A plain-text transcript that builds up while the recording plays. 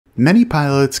Many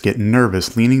pilots get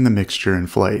nervous leaning the mixture in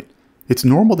flight. It's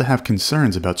normal to have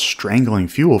concerns about strangling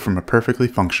fuel from a perfectly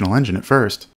functional engine at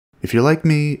first. If you're like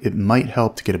me, it might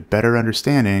help to get a better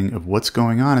understanding of what's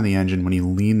going on in the engine when you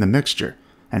lean the mixture,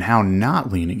 and how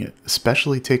not leaning it,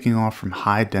 especially taking off from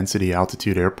high density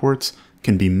altitude airports,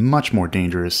 can be much more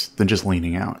dangerous than just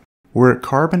leaning out. We're at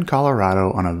Carbon,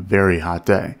 Colorado on a very hot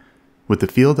day. With the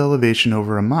field elevation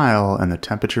over a mile and the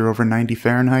temperature over 90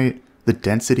 Fahrenheit, the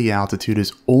density altitude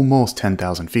is almost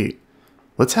 10,000 feet.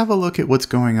 Let's have a look at what's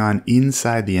going on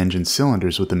inside the engine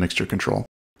cylinders with the mixture control.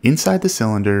 Inside the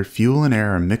cylinder, fuel and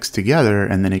air are mixed together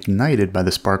and then ignited by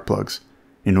the spark plugs.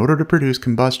 In order to produce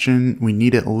combustion, we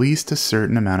need at least a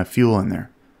certain amount of fuel in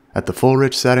there. At the full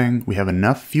rich setting, we have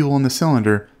enough fuel in the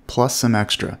cylinder plus some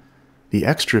extra. The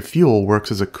extra fuel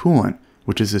works as a coolant,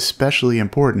 which is especially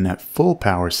important at full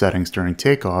power settings during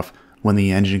takeoff when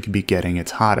the engine can be getting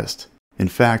its hottest. In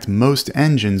fact, most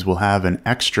engines will have an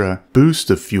extra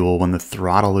boost of fuel when the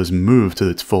throttle is moved to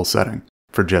its full setting,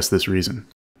 for just this reason.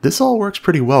 This all works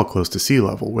pretty well close to sea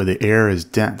level, where the air is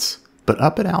dense. But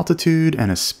up at altitude, and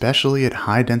especially at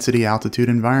high density altitude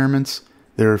environments,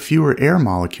 there are fewer air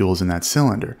molecules in that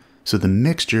cylinder, so the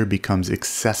mixture becomes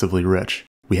excessively rich.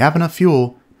 We have enough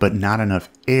fuel, but not enough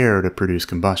air to produce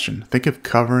combustion. Think of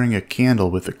covering a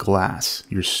candle with a glass.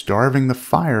 You're starving the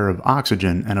fire of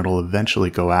oxygen and it'll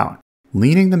eventually go out.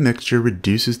 Leaning the mixture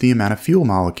reduces the amount of fuel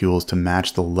molecules to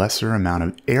match the lesser amount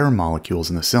of air molecules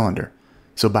in the cylinder.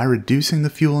 So by reducing the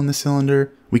fuel in the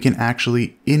cylinder, we can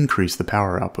actually increase the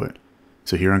power output.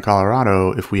 So here in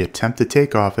Colorado, if we attempt to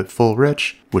take off at full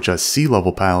rich, which us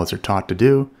sea-level pilots are taught to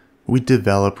do, we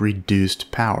develop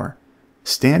reduced power.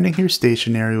 Standing here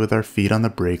stationary with our feet on the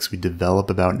brakes, we develop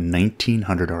about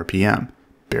 1900 RPM,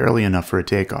 barely enough for a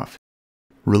takeoff.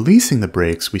 Releasing the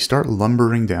brakes, we start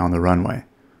lumbering down the runway.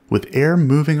 With air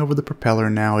moving over the propeller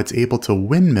now, it's able to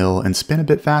windmill and spin a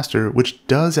bit faster, which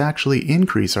does actually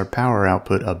increase our power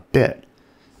output a bit.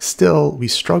 Still, we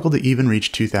struggle to even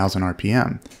reach 2000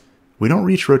 RPM. We don't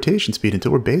reach rotation speed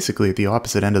until we're basically at the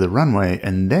opposite end of the runway,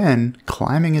 and then,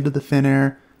 climbing into the thin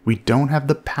air, we don't have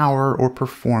the power or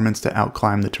performance to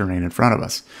outclimb the terrain in front of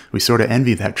us. We sort of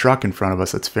envy that truck in front of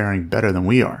us that's faring better than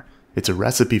we are. It's a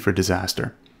recipe for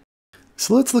disaster.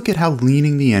 So let's look at how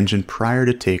leaning the engine prior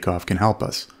to takeoff can help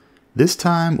us. This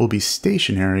time we'll be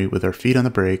stationary with our feet on the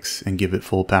brakes and give it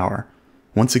full power.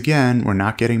 Once again, we're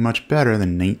not getting much better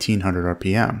than 1900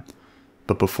 RPM.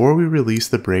 But before we release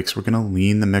the brakes, we're going to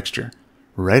lean the mixture.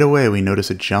 Right away we notice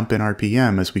a jump in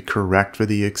RPM as we correct for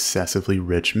the excessively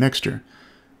rich mixture.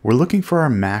 We're looking for our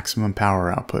maximum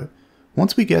power output.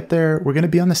 Once we get there, we're going to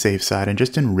be on the safe side and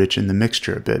just enrichen the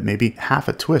mixture a bit, maybe half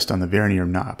a twist on the vernier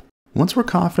knob. Once we're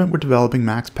confident we're developing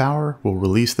max power, we'll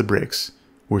release the brakes.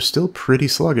 We're still pretty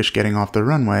sluggish getting off the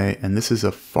runway, and this is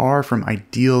a far from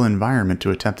ideal environment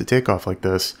to attempt to take off like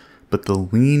this, but the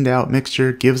leaned out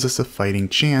mixture gives us a fighting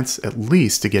chance at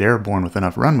least to get airborne with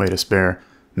enough runway to spare,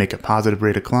 make a positive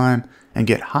rate of climb, and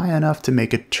get high enough to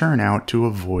make a turnout to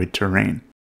avoid terrain.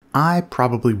 I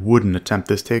probably wouldn't attempt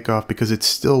this takeoff because it's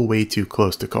still way too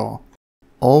close to call.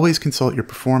 Always consult your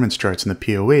performance charts in the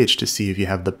POH to see if you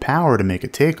have the power to make a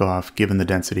takeoff given the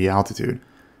density altitude.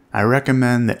 I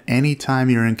recommend that anytime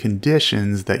you're in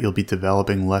conditions that you'll be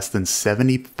developing less than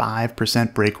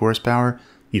 75% brake horsepower,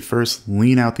 you first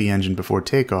lean out the engine before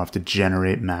takeoff to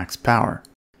generate max power.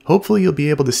 Hopefully you'll be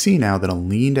able to see now that a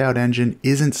leaned out engine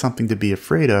isn't something to be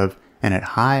afraid of, and at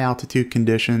high altitude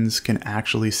conditions can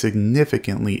actually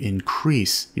significantly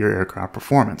increase your aircraft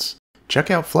performance.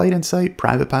 Check out Flight Insight,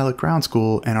 Private Pilot Ground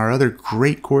School, and our other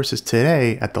great courses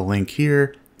today at the link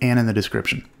here and in the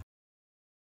description.